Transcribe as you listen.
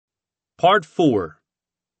Part 4.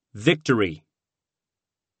 Victory.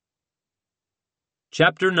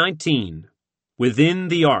 Chapter 19. Within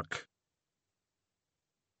the Ark.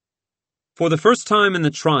 For the first time in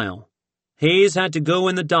the trial, Hayes had to go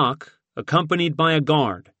in the dock, accompanied by a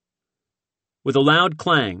guard. With a loud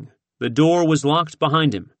clang, the door was locked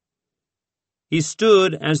behind him. He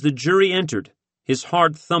stood as the jury entered, his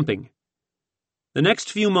heart thumping. The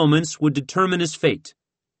next few moments would determine his fate.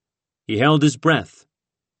 He held his breath.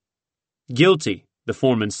 "Guilty," the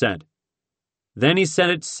foreman said. Then he said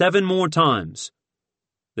it 7 more times.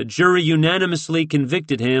 The jury unanimously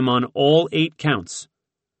convicted him on all 8 counts.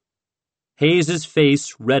 Hayes's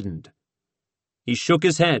face reddened. He shook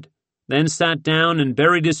his head, then sat down and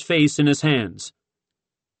buried his face in his hands.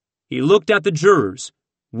 He looked at the jurors,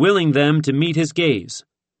 willing them to meet his gaze.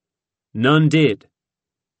 None did.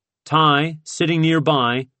 Ty, sitting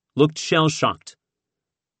nearby, looked shell-shocked.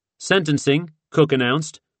 Sentencing, Cook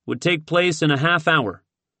announced, would take place in a half-hour.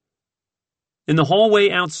 In the hallway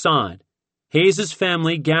outside, Hayes's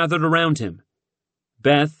family gathered around him.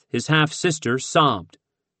 Beth, his half-sister, sobbed.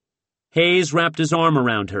 Hayes wrapped his arm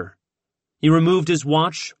around her. He removed his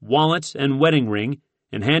watch, wallet, and wedding ring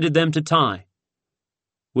and handed them to Ty.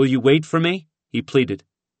 "Will you wait for me?" he pleaded.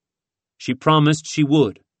 She promised she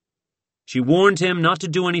would. She warned him not to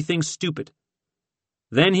do anything stupid.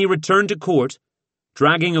 Then he returned to court,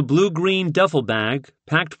 dragging a blue-green duffel bag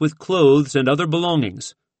packed with clothes and other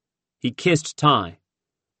belongings. He kissed Ty.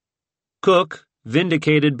 Cook,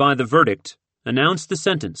 vindicated by the verdict, announced the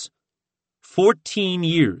sentence: 14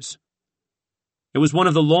 years. It was one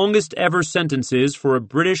of the longest ever sentences for a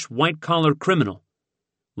British white-collar criminal,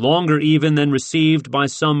 longer even than received by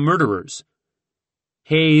some murderers.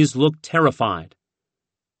 Hayes looked terrified.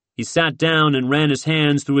 He sat down and ran his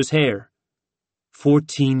hands through his hair.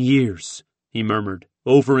 14 years, he murmured,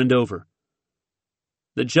 over and over.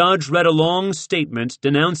 The judge read a long statement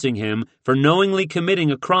denouncing him for knowingly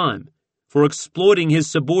committing a crime, for exploiting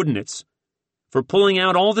his subordinates, for pulling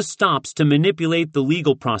out all the stops to manipulate the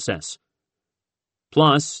legal process.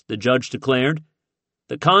 Plus, the judge declared,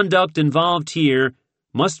 the conduct involved here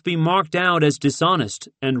must be marked out as dishonest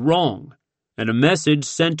and wrong, and a message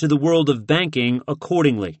sent to the world of banking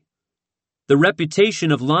accordingly. The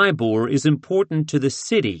reputation of LIBOR is important to the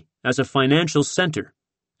city as a financial center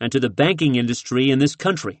and to the banking industry in this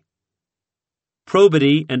country.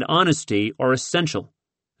 Probity and honesty are essential,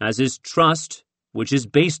 as is trust, which is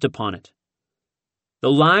based upon it.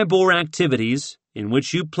 The LIBOR activities, in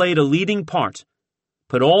which you played a leading part,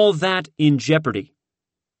 put all that in jeopardy.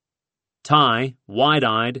 Ty,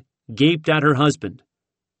 wide-eyed, gaped at her husband.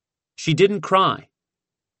 She didn't cry.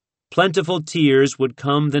 Plentiful tears would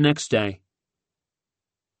come the next day.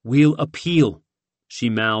 "We'll appeal," she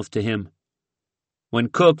mouthed to him. When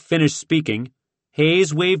Cook finished speaking,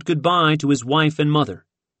 Hayes waved goodbye to his wife and mother.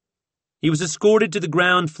 He was escorted to the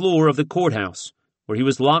ground floor of the courthouse, where he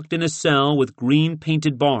was locked in a cell with green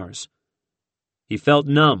painted bars. He felt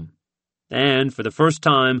numb, and, for the first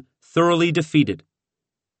time, thoroughly defeated.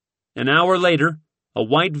 An hour later, a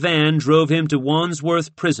white van drove him to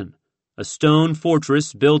Wandsworth Prison, a stone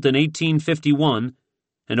fortress built in 1851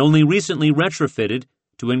 and only recently retrofitted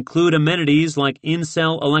to include amenities like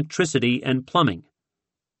in-cell electricity and plumbing.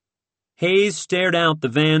 Hayes stared out the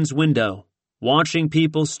van's window, watching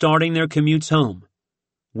people starting their commutes home,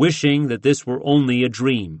 wishing that this were only a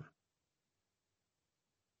dream.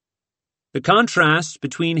 The contrast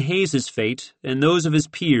between Hayes's fate and those of his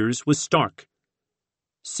peers was stark.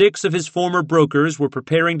 6 of his former brokers were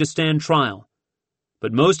preparing to stand trial,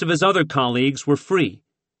 but most of his other colleagues were free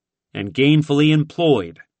and gainfully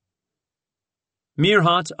employed.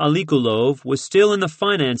 Mirhat Alikulov was still in the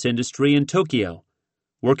finance industry in Tokyo,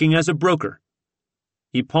 working as a broker.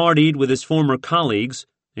 He partied with his former colleagues,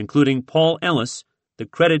 including Paul Ellis, the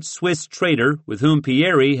Credit Suisse trader with whom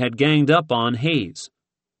Pieri had ganged up on Hayes.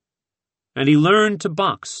 And he learned to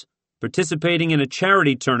box, participating in a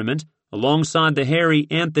charity tournament alongside the hairy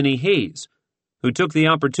Anthony Hayes, who took the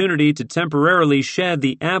opportunity to temporarily shed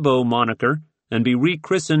the Abo moniker and be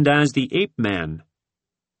rechristened as the Ape Man.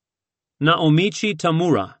 Naomichi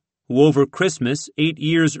Tamura, who over Christmas 8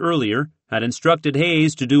 years earlier had instructed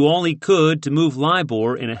Hayes to do all he could to move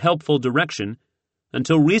LIBOR in a helpful direction,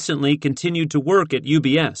 until recently continued to work at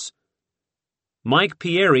UBS. Mike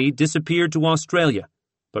Pieri disappeared to Australia,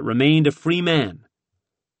 but remained a free man.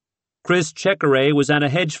 Chris Chekere was at a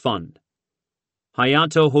hedge fund.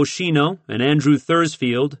 Hayato Hoshino and Andrew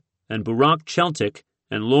Thursfield and Burak Cheltic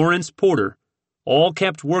and Lawrence Porter all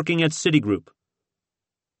kept working at Citigroup.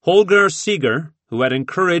 Holger Seeger, who had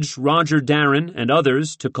encouraged Roger Darren and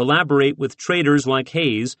others to collaborate with traders like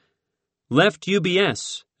Hayes, left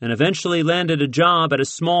UBS and eventually landed a job at a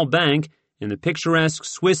small bank in the picturesque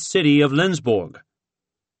Swiss city of Lenzburg.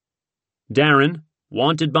 Darren,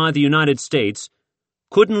 wanted by the United States,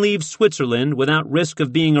 couldn't leave Switzerland without risk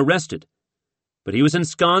of being arrested, but he was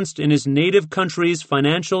ensconced in his native country's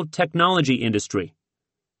financial technology industry.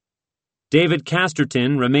 David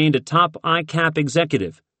Casterton remained a top ICAP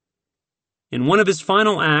executive. In one of his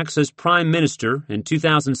final acts as Prime Minister in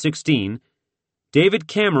 2016, David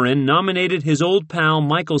Cameron nominated his old pal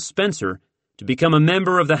Michael Spencer to become a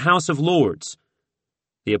member of the House of Lords.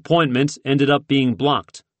 The appointment ended up being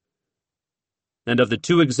blocked. And of the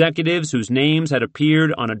two executives whose names had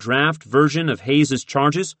appeared on a draft version of Hayes'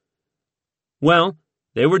 charges, well,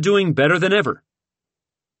 they were doing better than ever.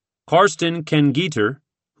 Karsten Kengeter,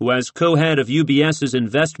 who as co-head of UBS's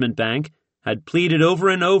investment bank had pleaded over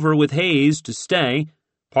and over with Hayes to stay,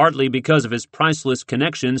 partly because of his priceless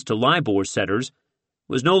connections to LIBOR setters,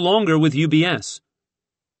 was no longer with UBS.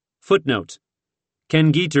 Footnote: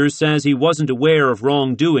 Kengeter says he wasn't aware of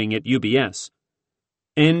wrongdoing at UBS.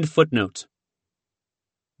 End footnote.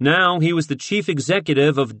 Now he was the chief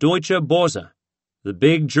executive of Deutsche Börse, the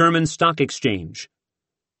big German stock exchange.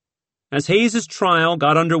 As Hayes' trial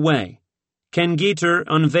got underway, Kengeter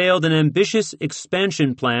unveiled an ambitious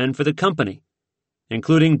expansion plan for the company,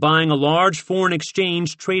 including buying a large foreign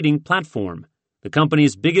exchange trading platform, the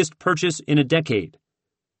company's biggest purchase in a decade.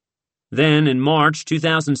 Then, in March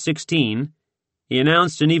 2016, he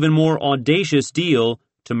announced an even more audacious deal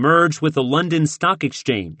to merge with the London Stock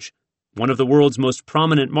Exchange, one of the world's most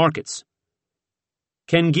prominent markets.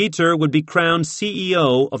 Kengeter would be crowned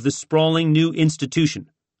CEO of the sprawling new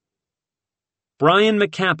institution. Brian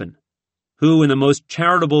McCappin, who in the most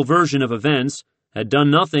charitable version of events had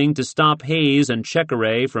done nothing to stop Hayes and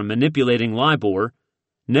Checkere from manipulating LIBOR,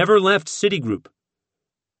 never left Citigroup.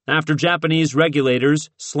 After Japanese regulators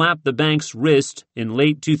slapped the bank's wrist in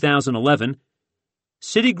late 2011,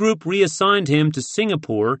 Citigroup reassigned him to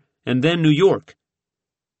Singapore and then New York.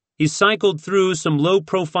 He cycled through some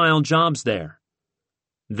low-profile jobs there.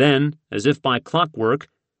 Then, as if by clockwork,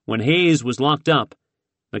 when Hayes was locked up,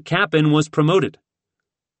 McCappin was promoted.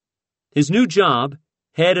 His new job,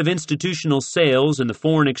 head of institutional sales in the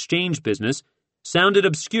foreign exchange business, sounded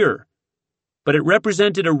obscure, but it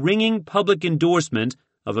represented a ringing public endorsement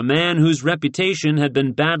of a man whose reputation had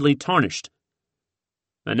been badly tarnished.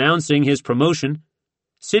 Announcing his promotion,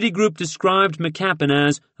 Citigroup described McCappin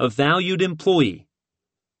as a valued employee.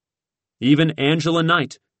 Even Angela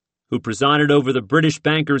Knight, who presided over the British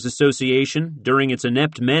Bankers Association during its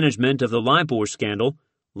inept management of the LIBOR scandal,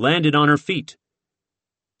 landed on her feet.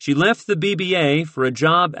 She left the BBA for a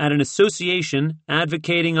job at an association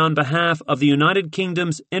advocating on behalf of the United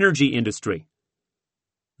Kingdom's energy industry.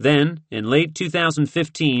 Then, in late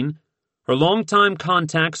 2015, her longtime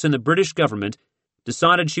contacts in the British government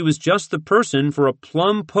decided she was just the person for a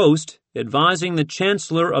plum post advising the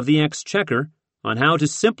Chancellor of the Exchequer on how to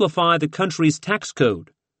simplify the country's tax code.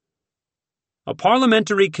 A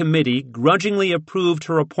parliamentary committee grudgingly approved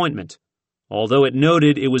her appointment, although it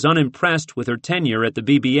noted it was unimpressed with her tenure at the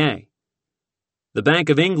BBA. The Bank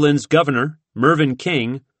of England's governor, Mervyn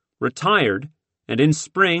King, retired and in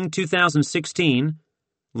spring 2016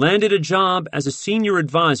 landed a job as a senior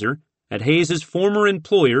advisor at Hayes' former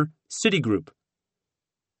employer, Citigroup.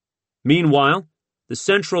 Meanwhile, the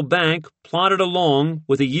central bank plodded along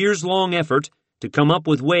with a years-long effort to come up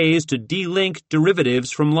with ways to de-link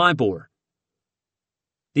derivatives from LIBOR.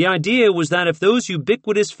 The idea was that if those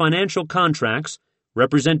ubiquitous financial contracts,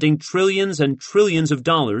 representing trillions and trillions of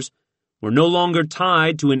dollars, were no longer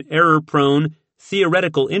tied to an error-prone,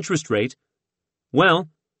 theoretical interest rate, well,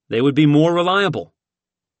 they would be more reliable.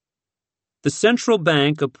 The central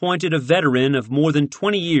bank appointed a veteran of more than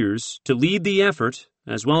 20 years to lead the effort,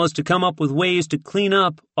 as well as to come up with ways to clean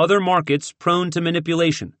up other markets prone to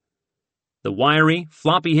manipulation. The wiry,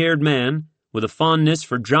 floppy-haired man, with a fondness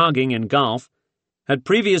for jogging and golf, had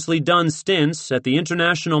previously done stints at the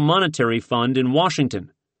International Monetary Fund in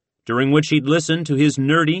Washington, during which he'd listened to his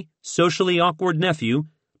nerdy, socially awkward nephew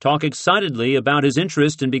talk excitedly about his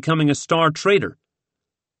interest in becoming a star trader,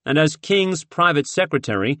 and as King's private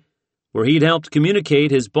secretary, where he'd helped communicate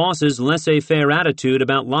his boss's laissez-faire attitude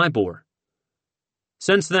about LIBOR.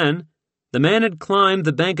 Since then, the man had climbed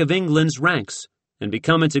the Bank of England's ranks and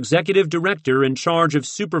become its executive director in charge of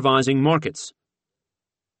supervising markets.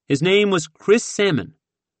 His name was Chris Salmon,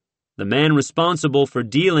 the man responsible for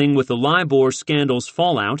dealing with the LIBOR scandal's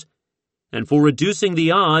fallout and for reducing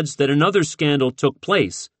the odds that another scandal took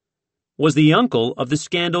place, was the uncle of the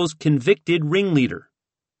scandal's convicted ringleader.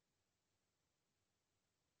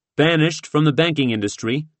 Banished from the banking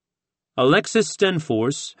industry, Alexis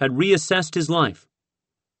Stenfors had reassessed his life.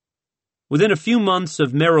 Within a few months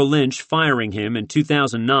of Merrill Lynch firing him in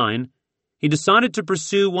 2009, he decided to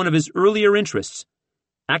pursue one of his earlier interests,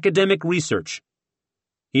 academic research.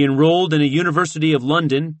 He enrolled in a University of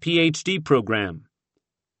London PhD program.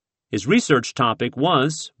 His research topic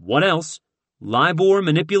was, what else? LIBOR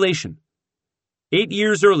manipulation. 8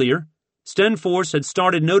 years earlier, Stenfors had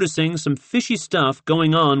started noticing some fishy stuff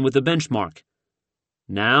going on with the benchmark.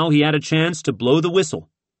 Now he had a chance to blow the whistle.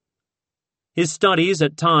 His studies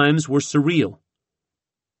at times were surreal.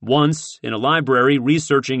 Once, in a library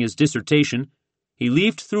researching his dissertation, he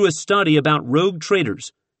leafed through a study about rogue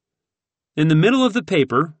traders. In the middle of the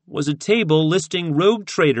paper was a table listing rogue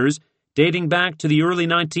traders dating back to the early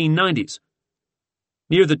 1990s.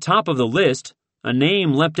 Near the top of the list, a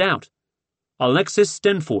name leapt out: Alexis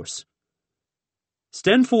Stenfors.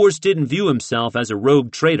 Stenfors didn't view himself as a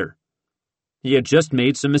rogue trader. He had just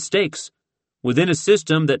made some mistakes, within a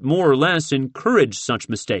system that more or less encouraged such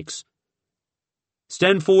mistakes.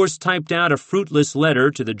 Stenfors typed out a fruitless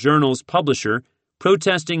letter to the journal's publisher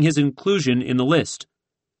protesting his inclusion in the list.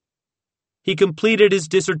 He completed his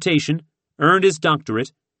dissertation, earned his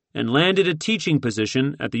doctorate, and landed a teaching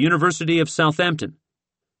position at the University of Southampton.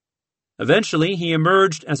 Eventually, he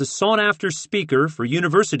emerged as a sought-after speaker for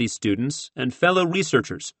university students and fellow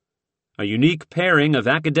researchers, a unique pairing of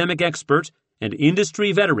academic expert and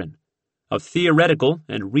industry veteran, of theoretical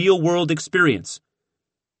and real-world experience.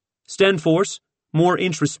 Stenfors, more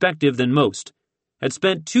introspective than most, had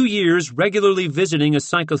spent 2 years regularly visiting a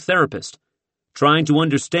psychotherapist, trying to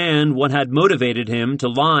understand what had motivated him to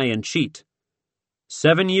lie and cheat.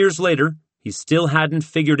 7 years later, he still hadn't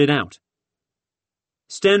figured it out.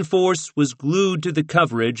 Stenfors was glued to the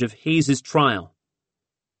coverage of Hayes's trial.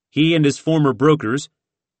 He and his former brokers,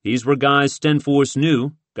 these were guys Stenfors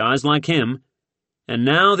knew, guys like him, and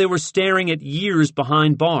now they were staring at years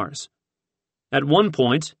behind bars. At one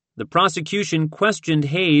point, the prosecution questioned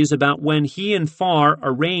Hayes about when he and Farr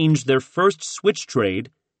arranged their first switch trade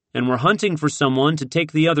and were hunting for someone to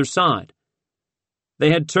take the other side.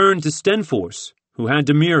 They had turned to Stenfors, who had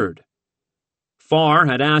demurred. Farr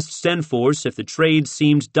had asked Stenfors if the trade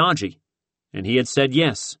seemed dodgy, and he had said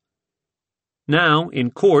yes. Now,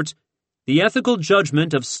 in court, the ethical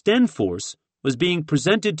judgment of Stenfors was being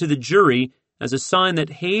presented to the jury as a sign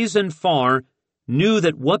that Hayes and Farr knew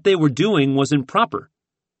that what they were doing was improper.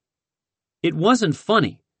 It wasn't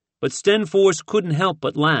funny, but Stenfors couldn't help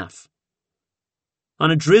but laugh.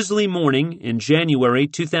 On a drizzly morning in January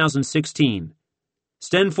 2016,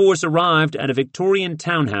 Stenfors arrived at a Victorian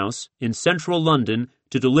townhouse in central London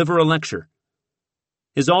to deliver a lecture.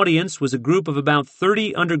 His audience was a group of about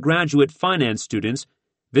 30 undergraduate finance students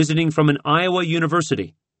visiting from an Iowa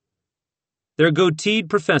university. Their goateed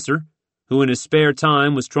professor, who in his spare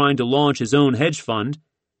time was trying to launch his own hedge fund,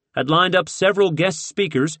 had lined up several guest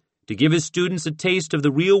speakers to give his students a taste of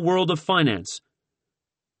the real world of finance.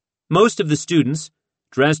 Most of the students,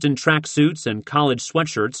 dressed in tracksuits and college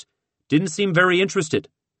sweatshirts, didn't seem very interested.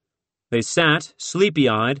 They sat,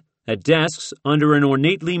 sleepy-eyed, at desks under an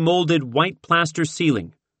ornately molded white plaster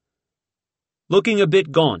ceiling. Looking a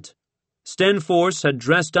bit gaunt, Stenfors had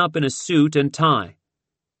dressed up in a suit and tie.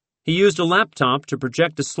 He used a laptop to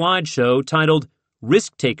project a slideshow titled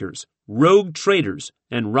Risk Takers, Rogue Traders,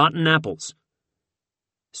 and Rotten Apples.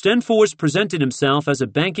 Stenfors presented himself as a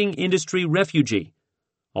banking industry refugee,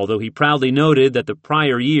 although he proudly noted that the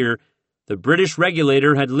prior year the British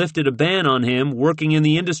regulator had lifted a ban on him working in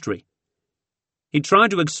the industry. He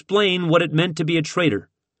tried to explain what it meant to be a trader.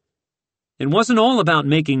 It wasn't all about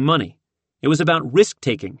making money. It was about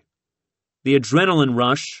risk-taking. The adrenaline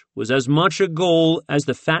rush was as much a goal as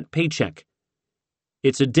the fat paycheck.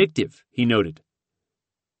 It's addictive, he noted.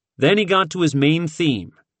 Then he got to his main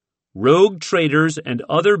theme. Rogue traders and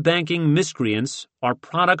other banking miscreants are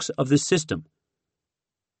products of the system.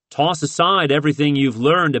 Toss aside everything you've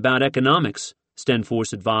learned about economics,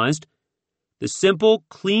 Stenfors advised. The simple,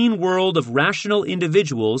 clean world of rational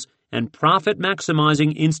individuals and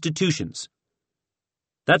profit-maximizing institutions.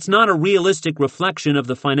 That's not a realistic reflection of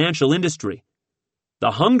the financial industry.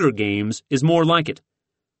 The Hunger Games is more like it.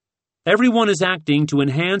 Everyone is acting to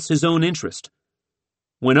enhance his own interest.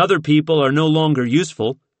 When other people are no longer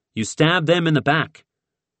useful, you stab them in the back.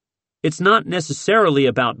 It's not necessarily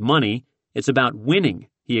about money, it's about winning,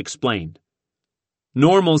 he explained.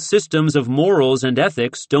 Normal systems of morals and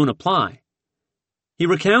ethics don't apply. He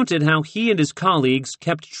recounted how he and his colleagues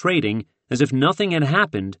kept trading as if nothing had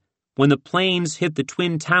happened when the planes hit the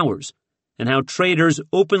Twin Towers, and how traders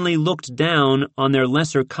openly looked down on their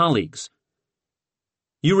lesser colleagues.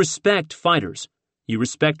 You respect fighters. You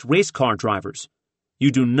respect race car drivers. You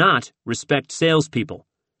do not respect salespeople.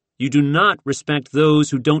 you do not respect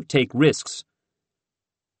those who don't take risks.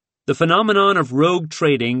 The phenomenon of rogue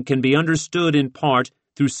trading can be understood in part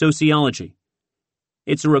through sociology.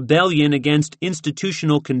 It's a rebellion against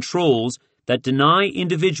institutional controls that deny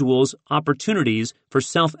individuals opportunities for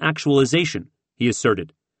self-actualization, he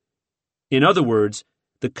asserted. In other words,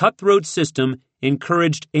 the cutthroat system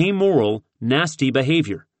encouraged amoral, nasty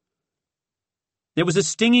behavior. It was a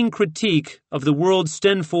stinging critique of the world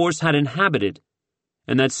Stenforce had inhabited,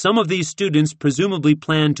 and that some of these students presumably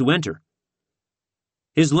planned to enter.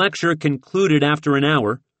 His lecture concluded after an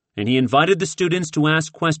hour, and he invited the students to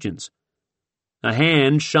ask questions. A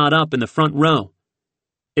hand shot up in the front row.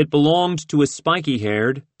 It belonged to a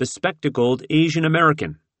spiky-haired, bespectacled Asian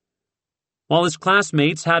American. While his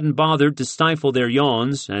classmates hadn't bothered to stifle their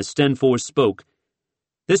yawns as Stenforce spoke,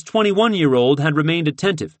 this 21-year-old had remained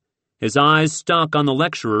attentive, his eyes stuck on the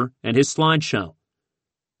lecturer and his slideshow.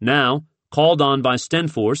 Now, called on by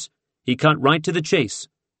Stenforce, he cut right to the chase.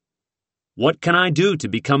 What can I do to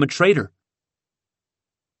become a trader?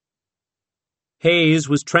 Hayes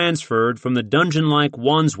was transferred from the dungeon-like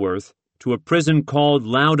Wandsworth to a prison called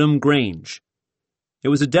Loudham Grange. It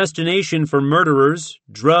was a destination for murderers,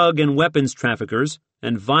 drug and weapons traffickers,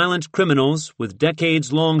 and violent criminals with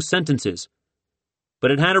decades-long sentences.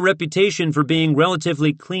 But it had a reputation for being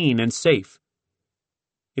relatively clean and safe.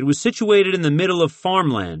 It was situated in the middle of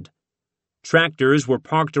farmland. Tractors were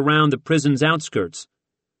parked around the prison's outskirts,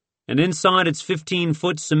 and inside its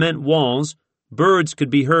 15-foot cement walls, birds could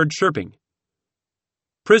be heard chirping.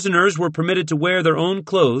 Prisoners were permitted to wear their own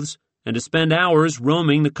clothes and to spend hours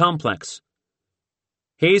roaming the complex.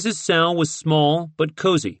 Hayes's cell was small but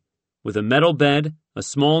cozy, with a metal bed, a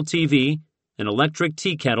small TV, an electric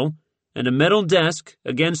tea kettle, and a metal desk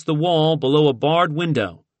against the wall below a barred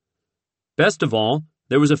window. Best of all,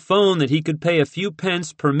 there was a phone that he could pay a few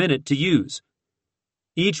pence per minute to use.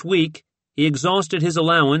 Each week, he exhausted his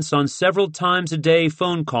allowance on several times-a-day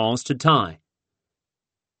phone calls to Ty.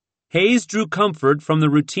 Hayes drew comfort from the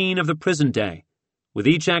routine of the prison day, with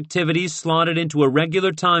each activity slotted into a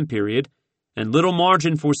regular time period and little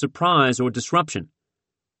margin for surprise or disruption.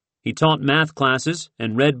 He taught math classes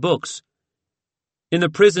and read books. In the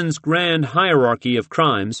prison's grand hierarchy of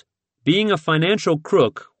crimes, being a financial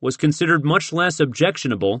crook was considered much less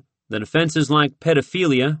objectionable than offenses like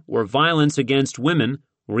pedophilia or violence against women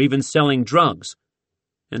or even selling drugs,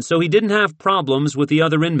 and so he didn't have problems with the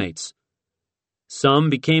other inmates. Some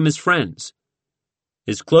became his friends.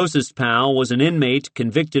 His closest pal was an inmate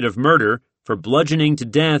convicted of murder for bludgeoning to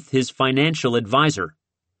death his financial advisor.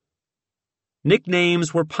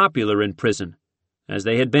 Nicknames were popular in prison, as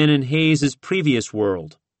they had been in Hayes's previous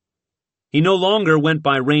world. He no longer went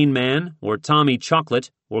by Rain Man or Tommy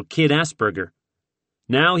Chocolate or Kid Asperger.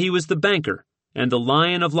 Now he was the banker and the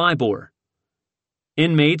Lion of Libor.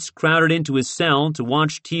 Inmates crowded into his cell to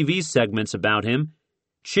watch TV segments about him,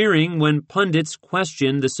 cheering when pundits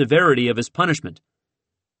questioned the severity of his punishment.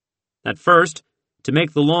 At first, to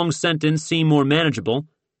make the long sentence seem more manageable,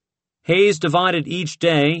 Hayes divided each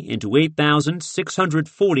day into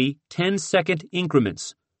 8,640 10-second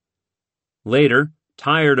increments. Later,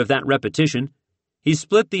 tired of that repetition, he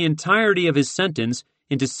split the entirety of his sentence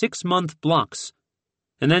into 6-month blocks,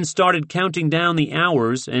 and then started counting down the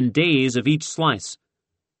hours and days of each slice.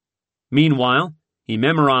 Meanwhile, he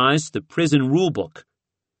memorized the prison rulebook.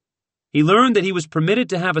 He learned that he was permitted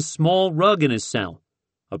to have a small rug in his cell,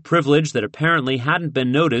 a privilege that apparently hadn't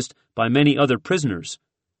been noticed by many other prisoners.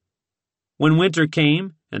 When winter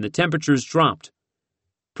came and the temperatures dropped,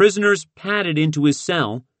 prisoners padded into his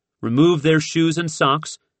cell, removed their shoes and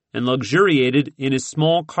socks, and luxuriated in his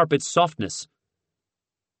small carpet softness.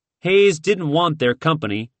 Hayes didn't want their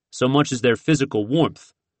company so much as their physical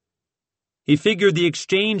warmth. He figured the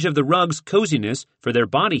exchange of the rug's coziness for their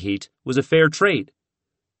body heat was a fair trade.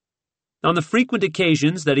 On the frequent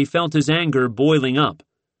occasions that he felt his anger boiling up,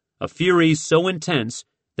 a fury so intense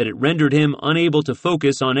that it rendered him unable to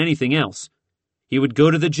focus on anything else, he would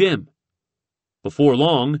go to the gym. Before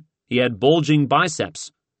long, he had bulging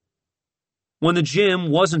biceps. When the gym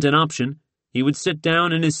wasn't an option, he would sit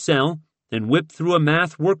down in his cell and whip through a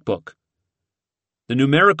math workbook. The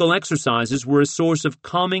numerical exercises were a source of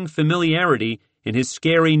calming familiarity in his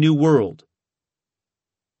scary new world.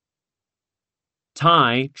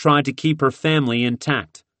 Ty tried to keep her family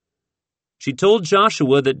intact. She told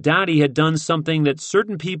Joshua that Daddy had done something that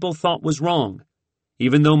certain people thought was wrong,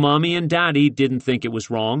 even though Mommy and Daddy didn't think it was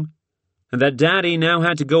wrong, and that Daddy now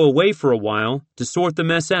had to go away for a while to sort the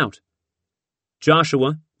mess out.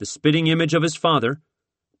 Joshua, the spitting image of his father,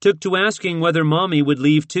 took to asking whether Mommy would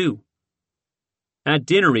leave too. At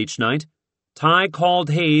dinner each night, Ty called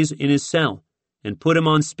Hayes in his cell and put him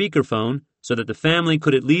on speakerphone so that the family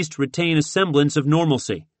could at least retain a semblance of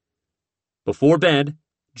normalcy. Before bed,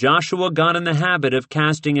 Joshua got in the habit of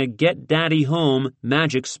casting a Get Daddy Home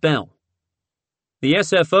magic spell. The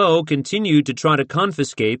SFO continued to try to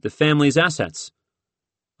confiscate the family's assets.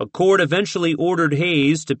 A court eventually ordered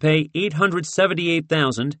Hayes to pay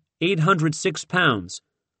 £878,806,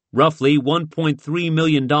 roughly $1.3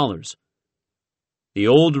 million. The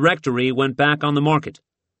old rectory went back on the market.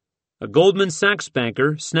 A Goldman Sachs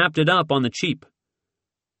banker snapped it up on the cheap.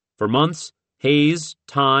 For months, Hayes,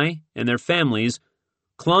 Ty, and their families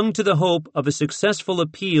clung to the hope of a successful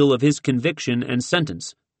appeal of his conviction and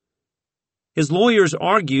sentence. His lawyers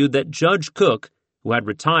argued that Judge Cook, who had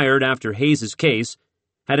retired after Hayes's case,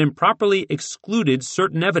 had improperly excluded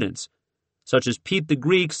certain evidence, such as Pete the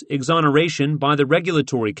Greek's exoneration by the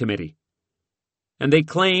Regulatory Committee. And they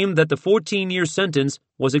claimed that the 14-year sentence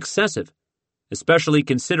was excessive, especially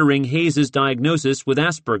considering Hayes's diagnosis with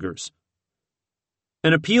Asperger's.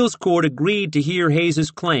 An appeals court agreed to hear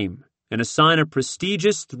Hayes's claim and assign a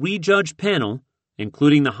prestigious 3-judge panel,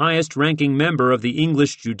 including the highest-ranking member of the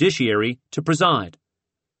English judiciary, to preside.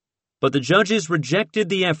 But the judges rejected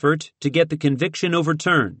the effort to get the conviction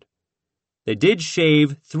overturned. They did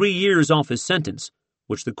shave 3 years off his sentence,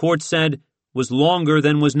 which the court said was longer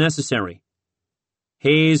than was necessary.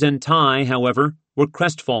 Hayes and Ty, however, were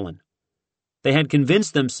crestfallen. They had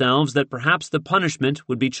convinced themselves that perhaps the punishment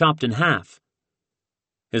would be chopped in half.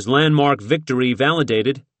 His landmark victory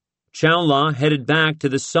validated, Chowla headed back to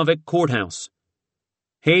the Southwark courthouse.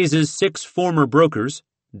 Hayes's 6 former brokers,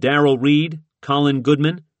 Darrell Reed, Colin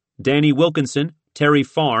Goodman, Danny Wilkinson, Terry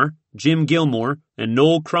Farr, Jim Gilmore, and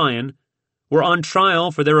Noel Cryan, were on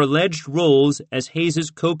trial for their alleged roles as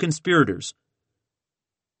Hayes's co-conspirators.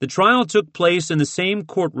 The trial took place in the same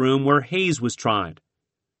courtroom where Hayes was tried.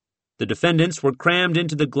 The defendants were crammed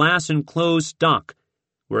into the glass-enclosed dock,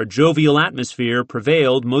 where a jovial atmosphere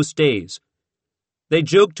prevailed most days. They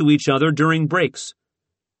joked to each other during breaks.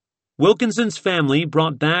 Wilkinson's family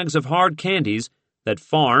brought bags of hard candies that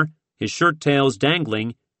Farr, his shirt tails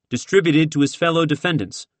dangling, distributed to his fellow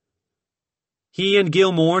defendants. He and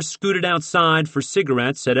Gilmore scooted outside for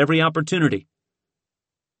cigarettes at every opportunity.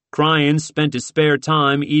 Cryan spent his spare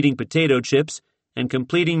time eating potato chips and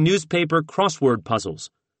completing newspaper crossword puzzles.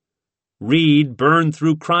 Reed burned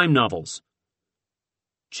through crime novels.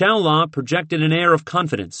 Chowla projected an air of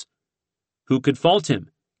confidence. Who could fault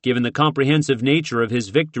him, given the comprehensive nature of his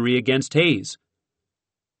victory against Hayes?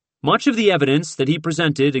 Much of the evidence that he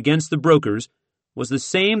presented against the brokers was the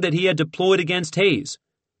same that he had deployed against Hayes,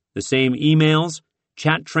 the same emails,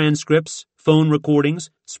 chat transcripts, phone recordings,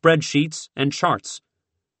 spreadsheets, and charts.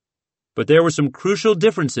 But there were some crucial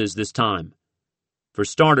differences this time. For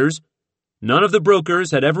starters, none of the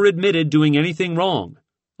brokers had ever admitted doing anything wrong,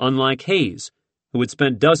 unlike Hayes, who had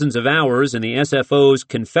spent dozens of hours in the SFO's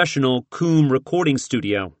confessional Coombe recording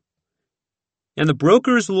studio. And the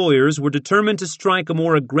brokers' lawyers were determined to strike a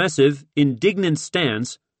more aggressive, indignant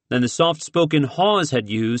stance than the soft-spoken Hawes had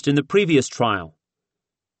used in the previous trial.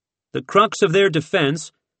 The crux of their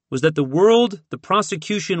defense was that the world the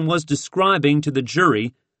prosecution was describing to the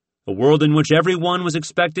jury, a world in which everyone was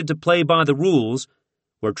expected to play by the rules,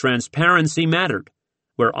 where transparency mattered,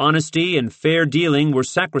 where honesty and fair dealing were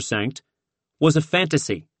sacrosanct, was a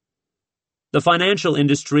fantasy. The financial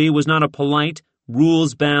industry was not a polite,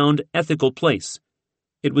 rules-bound, ethical place.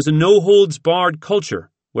 It was a no-holds-barred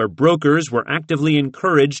culture where brokers were actively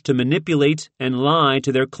encouraged to manipulate and lie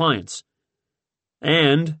to their clients.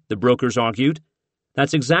 And, the brokers argued,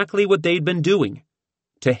 that's exactly what they'd been doing.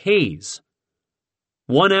 To Hayes.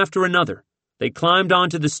 One after another, they climbed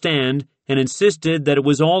onto the stand and insisted that it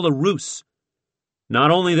was all a ruse.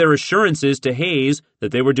 Not only their assurances to Hayes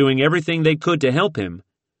that they were doing everything they could to help him,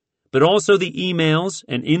 but also the emails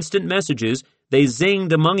and instant messages they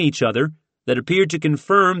zinged among each other that appeared to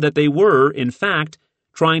confirm that they were, in fact,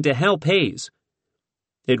 trying to help Hayes.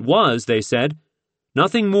 It was, they said,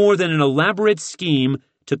 nothing more than an elaborate scheme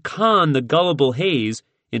to con the gullible Hayes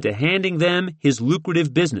into handing them his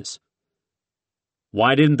lucrative business.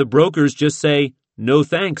 Why didn't the brokers just say, "No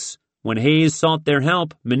thanks," when Hayes sought their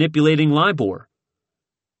help manipulating LIBOR?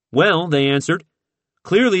 Well, they answered,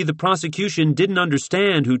 clearly the prosecution didn't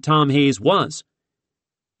understand who Tom Hayes was.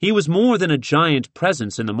 He was more than a giant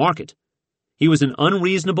presence in the market. He was an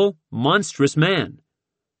unreasonable, monstrous man.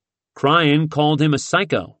 Cryan called him a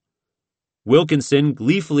psycho. Wilkinson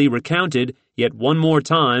gleefully recounted, yet one more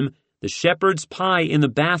time, the shepherd's pie in the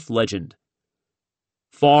bath legend.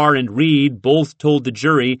 Farr and Reed both told the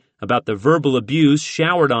jury about the verbal abuse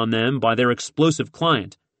showered on them by their explosive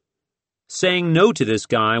client. Saying no to this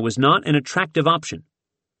guy was not an attractive option.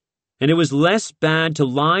 and it was less bad to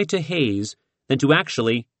lie to Hayes than to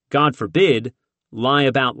actually, God forbid, lie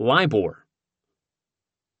about LIBOR.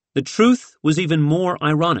 The truth was even more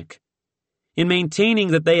ironic. In maintaining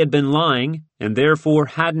that they had been lying and therefore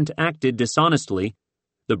hadn't acted dishonestly,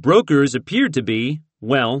 the brokers appeared to be,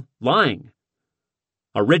 well, lying.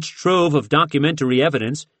 A rich trove of documentary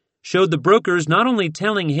evidence showed the brokers not only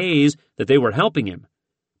telling Hayes that they were helping him,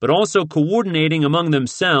 but also coordinating among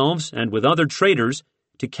themselves and with other traders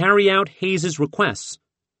to carry out Hayes's requests.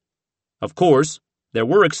 Of course, there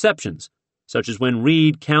were exceptions, such as when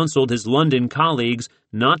Reed counseled his London colleagues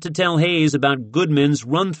not to tell Hayes about Goodman's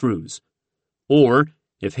run-throughs, or,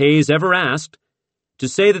 if Hayes ever asked, to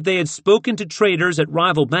say that they had spoken to traders at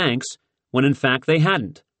rival banks when in fact they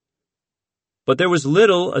hadn't. But there was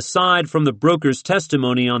little aside from the broker's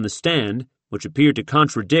testimony on the stand, which appeared to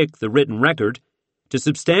contradict the written record, to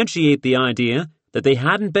substantiate the idea that they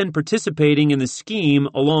hadn't been participating in the scheme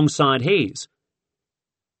alongside Hayes.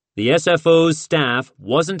 The SFO's staff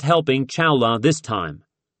wasn't helping Chawla this time.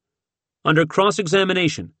 Under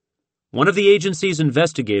cross-examination, one of the agency's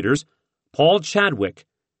investigators, Paul Chadwick,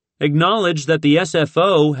 acknowledged that the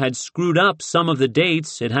SFO had screwed up some of the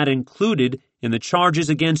dates it had included in the charges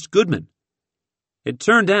against Goodman. It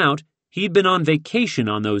turned out he'd been on vacation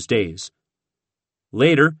on those days.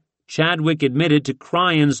 Later, Chadwick admitted to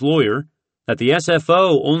Cryan's lawyer that the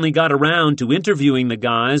SFO only got around to interviewing the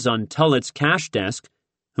guys on Tullett's cash desk,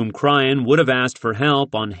 whom Cryan would have asked for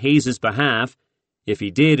help on Hayes's behalf if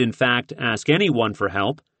he did in fact ask anyone for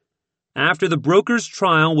help, after the broker's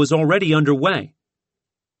trial was already underway.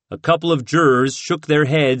 A couple of jurors shook their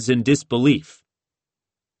heads in disbelief.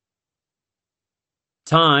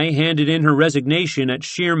 Ty handed in her resignation at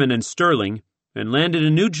Shearman and Sterling and landed a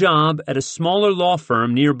new job at a smaller law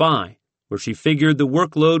firm nearby, where she figured the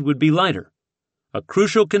workload would be lighter, a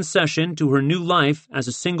crucial concession to her new life as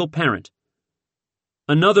a single parent.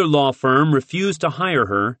 Another law firm refused to hire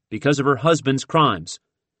her because of her husband's crimes.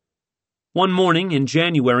 One morning in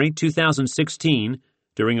January 2016,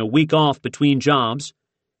 during a week off between jobs,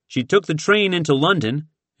 she took the train into London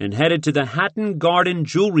and headed to the Hatton Garden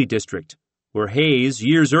Jewelry District, where Hayes,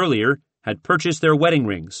 years earlier, had purchased their wedding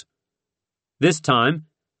rings. This time,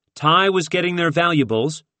 Ty was getting their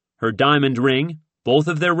valuables, her diamond ring, both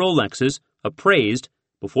of their Rolexes, appraised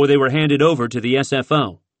before they were handed over to the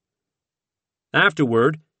SFO.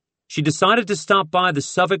 Afterward, she decided to stop by the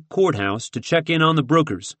Southwark courthouse to check in on the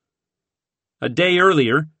brokers. A day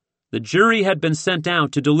earlier, the jury had been sent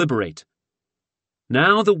out to deliberate.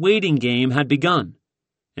 Now the waiting game had begun,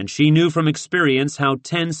 and she knew from experience how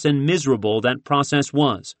tense and miserable that process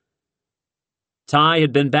was. Ty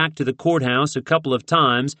had been back to the courthouse a couple of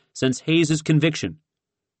times since Hayes's conviction.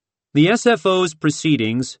 The SFO's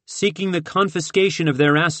proceedings seeking the confiscation of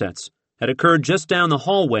their assets had occurred just down the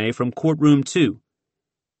hallway from courtroom 2.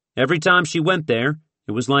 Every time she went there,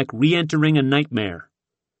 it was like re-entering a nightmare.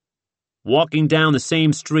 Walking down the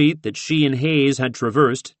same street that she and Hayes had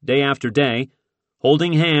traversed day after day,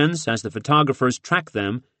 holding hands as the photographers tracked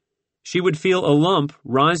them, she would feel a lump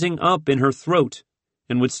rising up in her throat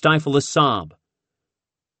and would stifle a sob.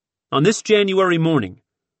 On this January morning,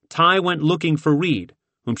 Ty went looking for Reed,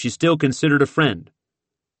 whom she still considered a friend.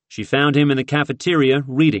 She found him in the cafeteria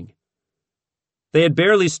reading. They had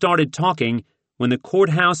barely started talking when the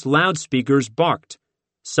courthouse loudspeakers barked,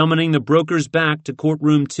 summoning the brokers back to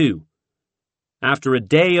courtroom 2. After a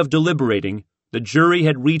day of deliberating, the jury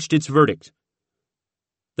had reached its verdict.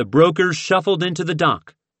 The brokers shuffled into the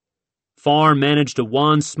dock. Farr managed a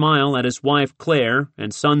wan smile at his wife Claire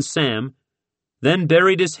and son Sam, then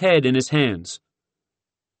buried his head in his hands.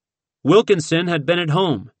 Wilkinson had been at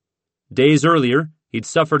home. Days earlier, he'd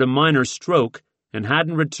suffered a minor stroke and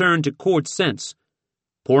hadn't returned to court since,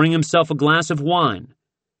 pouring himself a glass of wine,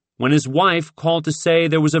 when his wife called to say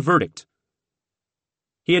there was a verdict.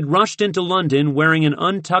 He had rushed into London wearing an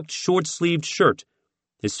untucked short-sleeved shirt,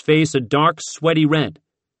 his face a dark, sweaty red.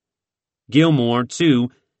 Gilmore, too,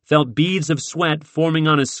 felt beads of sweat forming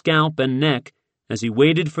on his scalp and neck as he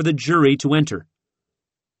waited for the jury to enter.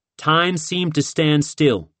 Time seemed to stand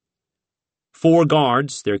still. 4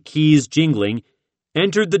 guards, their keys jingling,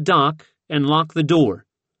 entered the dock and locked the door.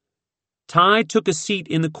 Ty took a seat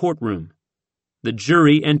in the courtroom. The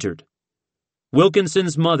jury entered.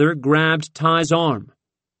 Wilkinson's mother grabbed Ty's arm.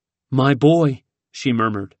 "My boy," she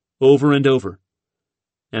murmured, over and over.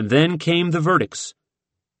 And then came the verdicts.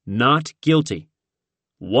 Not guilty.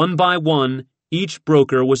 One by one, each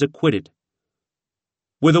broker was acquitted.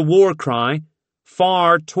 With a war cry,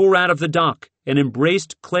 Farr tore out of the dock and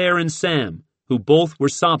embraced Claire and Sam, who both were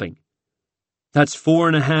sobbing. "That's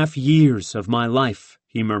 4.5 years of my life,"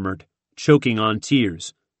 he murmured, choking on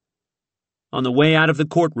tears. On the way out of the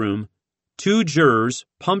courtroom, 2 jurors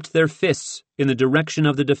pumped their fists in the direction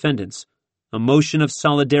of the defendants, a motion of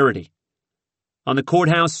solidarity. On the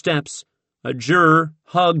courthouse steps, a juror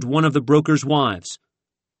hugged one of the broker's wives.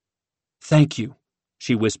 "Thank you,"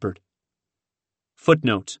 she whispered.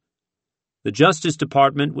 Footnote: the Justice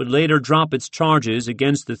Department would later drop its charges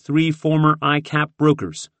against the 3 former ICAP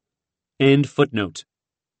brokers. End footnote.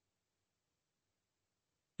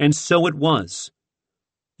 And so it was.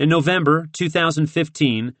 In November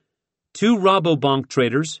 2015, 2 Rabobank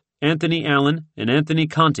traders, Anthony Allen and Anthony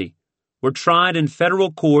Conti, were tried in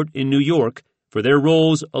federal court in New York for their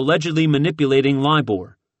roles allegedly manipulating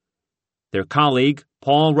LIBOR. Their colleague,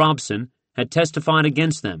 Paul Robson, had testified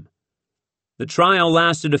against them. The trial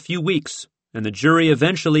lasted a few weeks, and the jury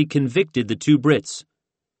eventually convicted the 2 Brits.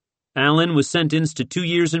 Allen was sentenced to 2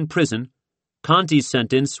 years in prison. Conti's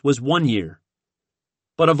sentence was 1 year.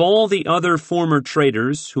 But of all the other former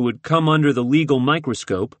traders who had come under the legal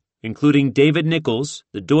microscope, including David Nichols,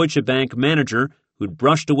 the Deutsche Bank manager who'd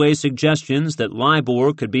brushed away suggestions that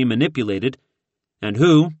LIBOR could be manipulated, and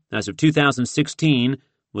who, as of 2016,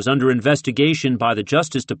 was under investigation by the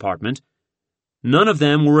Justice Department, none of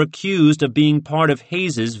them were accused of being part of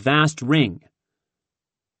Hayes's vast ring.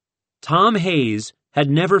 Tom Hayes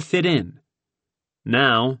had never fit in.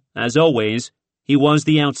 Now, as always, he was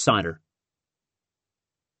the outsider.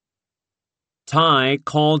 Ty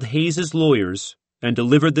called Hayes's lawyers and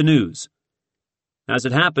delivered the news. As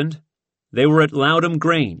it happened, they were at Loudham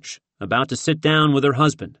Grange, about to sit down with her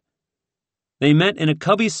husband. They met in a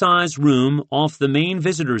cubby-sized room off the main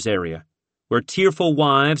visitors area, where tearful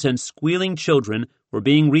wives and squealing children were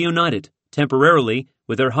being reunited, temporarily,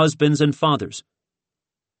 with their husbands and fathers.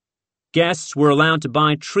 Guests were allowed to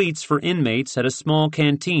buy treats for inmates at a small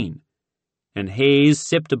canteen, and Hayes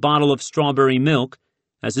sipped a bottle of strawberry milk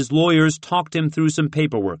as his lawyers talked him through some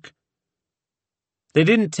paperwork. They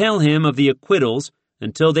didn't tell him of the acquittals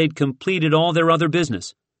until they'd completed all their other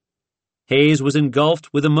business. Hayes was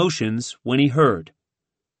engulfed with emotions when he heard.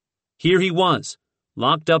 Here he was,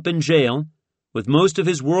 locked up in jail, with most of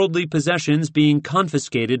his worldly possessions being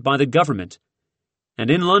confiscated by the government, and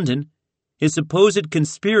in London, his supposed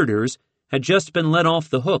conspirators had just been let off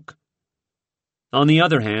the hook. On the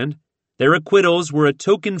other hand, their acquittals were a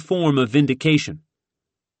token form of vindication.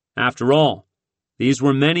 After all, these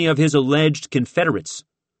were many of his alleged Confederates.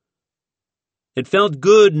 It felt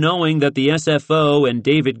good knowing that the SFO and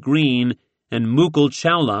David Green and Mukul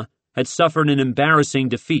Chawla had suffered an embarrassing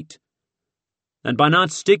defeat. And by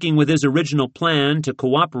not sticking with his original plan to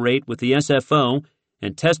cooperate with the SFO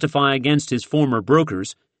and testify against his former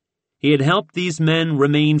brokers, he had helped these men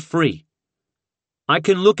remain free. I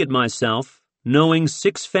can look at myself, knowing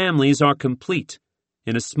 6 families are complete,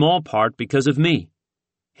 in a small part because of me,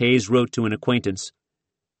 Hayes wrote to an acquaintance.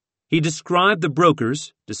 He described the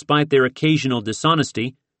brokers, despite their occasional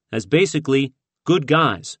dishonesty, as basically good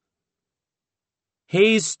guys.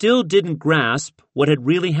 Hayes still didn't grasp what had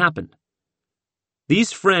really happened.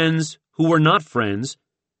 These friends who were not friends,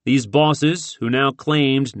 these bosses who now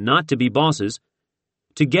claimed not to be bosses,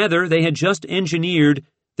 together they had just engineered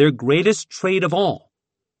their greatest trade of all,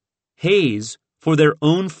 Hayes for their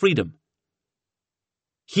own freedom.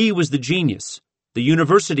 He was the genius, the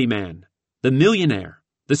university man, the millionaire,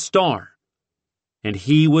 the star, and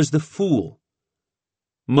he was the fool.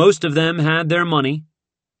 Most of them had their money.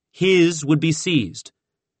 His would be seized.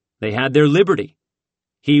 They had their liberty.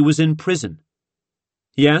 He was in prison.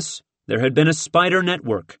 Yes, there had been a spider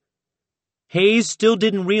network. Hayes still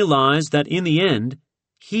didn't realize that in the end,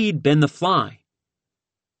 he'd been the fly.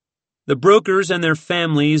 The brokers and their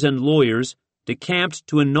families and lawyers decamped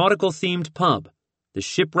to a nautical-themed pub, the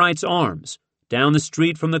Shipwrights Arms, down the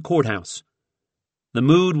street from the courthouse. The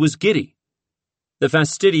mood was giddy. The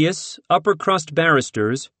fastidious, upper-crust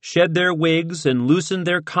barristers shed their wigs and loosened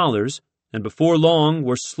their collars, and before long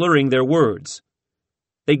were slurring their words.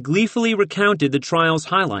 They gleefully recounted the trial's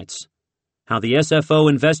highlights, how the SFO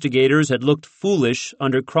investigators had looked foolish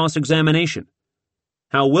under cross-examination,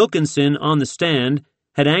 how Wilkinson on the stand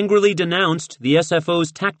had angrily denounced the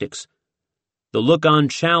SFO's tactics, the look on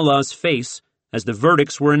Chawla's face as the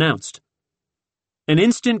verdicts were announced. An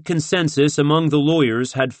instant consensus among the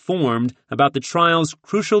lawyers had formed about the trial's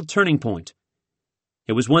crucial turning point.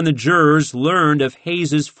 It was when the jurors learned of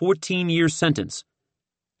Hayes's 14-year sentence.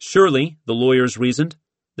 Surely, the lawyers reasoned,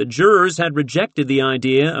 the jurors had rejected the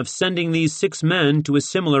idea of sending these 6 men to a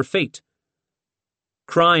similar fate.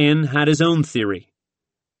 Cryan had his own theory.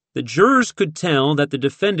 The jurors could tell that the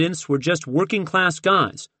defendants were just working-class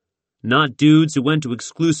guys, not dudes who went to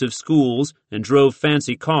exclusive schools and drove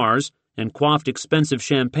fancy cars and quaffed expensive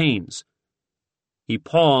champagnes. He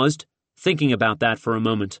paused, thinking about that for a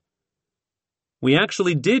moment. "We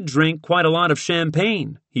actually did drink quite a lot of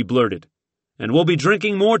champagne," he blurted, "and we'll be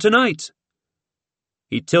drinking more tonight."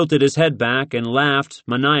 He tilted his head back and laughed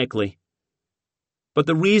maniacally. But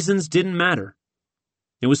the reasons didn't matter.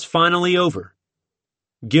 It was finally over.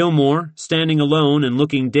 Gilmore, standing alone and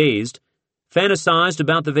looking dazed, fantasized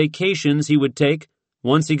about the vacations he would take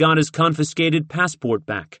once he got his confiscated passport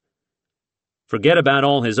back. Forget about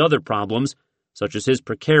all his other problems, such as his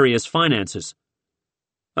precarious finances.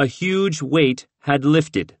 A huge weight had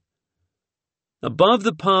lifted. Above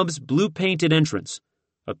the pub's blue-painted entrance,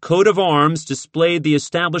 a coat of arms displayed the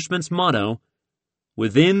establishment's motto,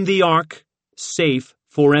 "Within the Ark, safe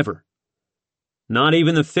forever." Not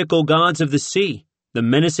even the fickle gods of the sea, the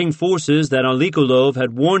menacing forces that Alikulov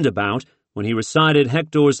had warned about when he recited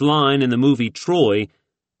Hector's line in the movie Troy,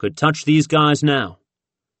 could touch these guys now.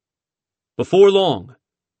 Before long,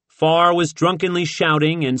 Farr was drunkenly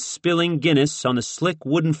shouting and spilling Guinness on the slick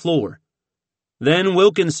wooden floor. Then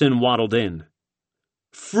Wilkinson waddled in.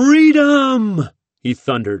 "Freedom!" he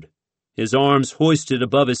thundered, his arms hoisted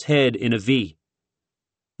above his head in a V.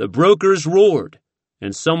 The brokers roared,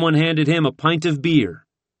 and someone handed him a pint of beer.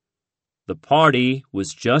 The party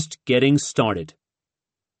was just getting started.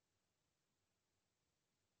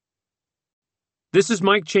 This is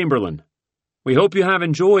Mike Chamberlain. We hope you have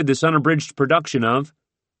enjoyed this unabridged production of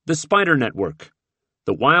The Spider Network,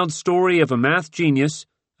 the wild story of a math genius,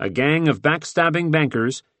 a gang of backstabbing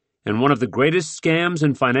bankers, and one of the greatest scams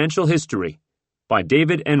in financial history, by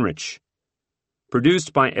David Enrich.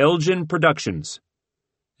 Produced by Elgin Productions.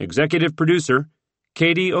 Executive producer,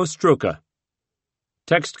 Katie Ostroka.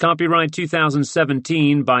 Text copyright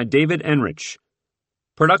 2017 by David Enrich.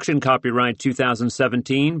 Production copyright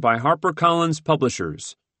 2017 by HarperCollins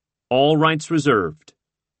Publishers. All rights reserved.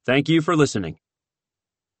 Thank you for listening.